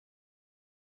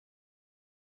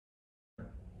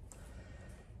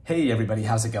Hey everybody,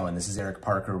 how's it going? This is Eric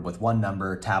Parker with One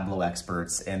Number, Tableau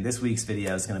Experts, and this week's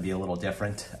video is going to be a little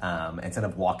different. Instead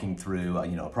of walking through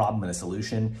a problem and a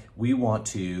solution, we want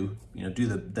to do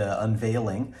the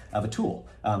unveiling of a tool.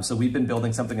 So we've been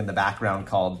building something in the background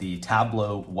called the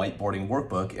Tableau Whiteboarding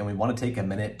Workbook, and we want to take a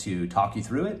minute to talk you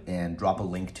through it and drop a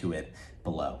link to it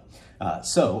below.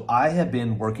 So I have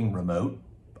been working remote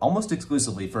almost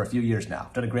exclusively for a few years now.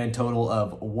 I've done a grand total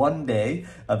of 1 day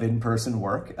of in-person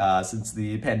work since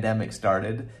the pandemic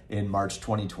started in March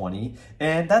 2020,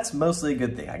 and that's mostly a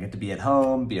good thing. I get to be at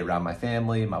home, be around my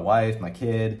family, my wife, my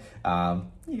kid.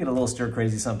 You get a little stir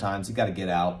crazy sometimes, you gotta get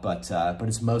out, but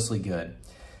it's mostly good.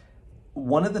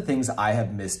 One of the things I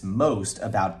have missed most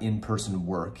about in-person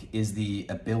work is the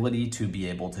ability to be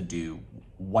able to do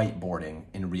whiteboarding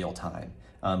in real time.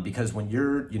 Because when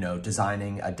you're,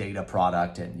 designing a data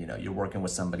product and, you're working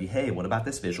with somebody, hey, what about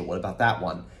this visual? What about that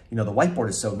one? The whiteboard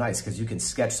is so nice because you can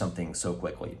sketch something so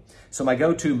quickly. So my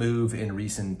go-to move in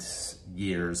recent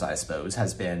years, I suppose,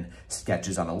 has been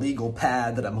sketches on a legal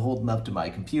pad that I'm holding up to my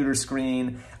computer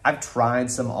screen. I've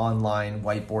tried some online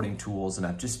whiteboarding tools and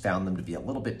I've just found them to be a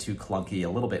little bit too clunky, a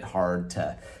little bit hard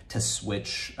to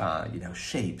switch,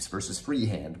 shapes versus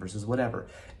freehand versus whatever.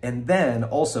 And then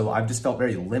also I've just felt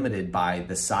very limited by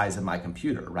the size of my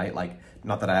computer, right? Like,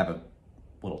 not that I have a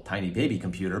little tiny baby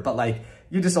computer, but like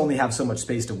you just only have so much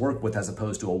space to work with as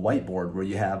opposed to a whiteboard where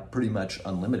you have pretty much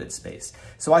unlimited space.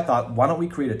 So I thought, why don't we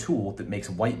create a tool that makes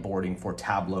whiteboarding for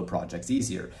Tableau projects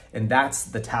easier? And that's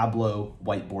the Tableau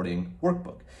Whiteboarding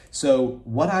Workbook. So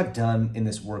what I've done in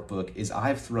this workbook is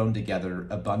I've thrown together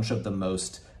a bunch of the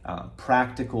most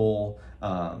practical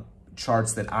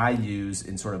charts that I use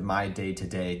in sort of my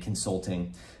day-to-day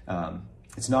consulting.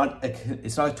 It's not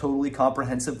a totally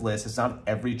comprehensive list. It's not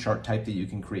every chart type that you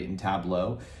can create in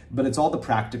Tableau, but it's all the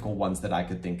practical ones that I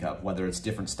could think of, whether it's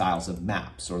different styles of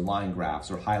maps or line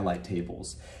graphs or highlight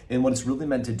tables. And what it's really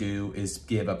meant to do is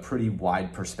give a pretty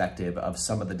wide perspective of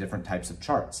some of the different types of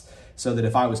charts. So that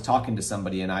if I was talking to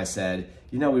somebody and I said,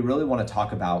 we really want to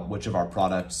talk about which of our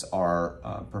products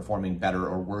are performing better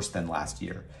or worse than last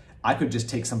year, I could just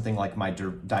take something like my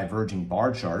diverging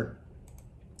bar chart.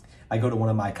 I go to one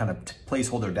of my kind of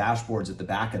placeholder dashboards at the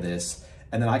back of this,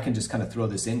 and then I can just kind of throw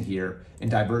this in here, and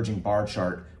diverging bar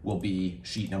chart will be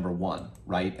sheet number 1,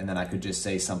 right? And then I could just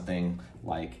say something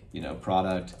like,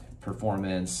 product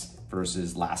performance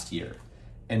versus last year.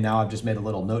 And now I've just made a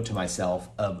little note to myself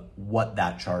of what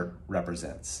that chart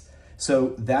represents.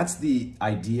 So that's the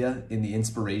idea and the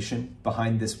inspiration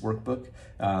behind this workbook.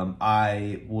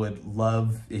 I would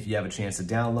love, if you have a chance to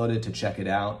download it, to check it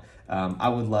out. I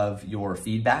would love your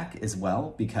feedback as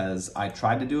well, because I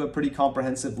tried to do a pretty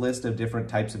comprehensive list of different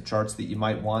types of charts that you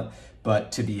might want.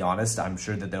 But to be honest, I'm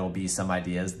sure that there will be some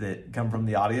ideas that come from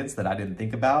the audience that I didn't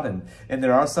think about. And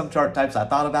there are some chart types I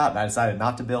thought about and I decided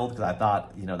not to build because I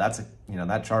thought,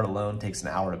 that chart alone takes an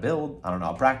hour to build. I don't know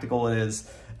how practical it is.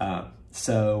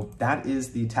 So that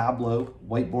is the Tableau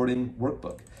Whiteboarding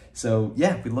Workbook. So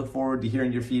yeah, we look forward to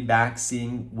hearing your feedback,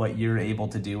 seeing what you're able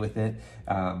to do with it.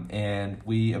 And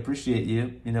we appreciate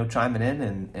you, chiming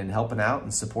in and helping out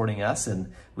and supporting us.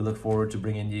 And we look forward to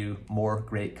bringing you more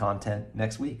great content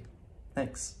next week.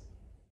 Thanks.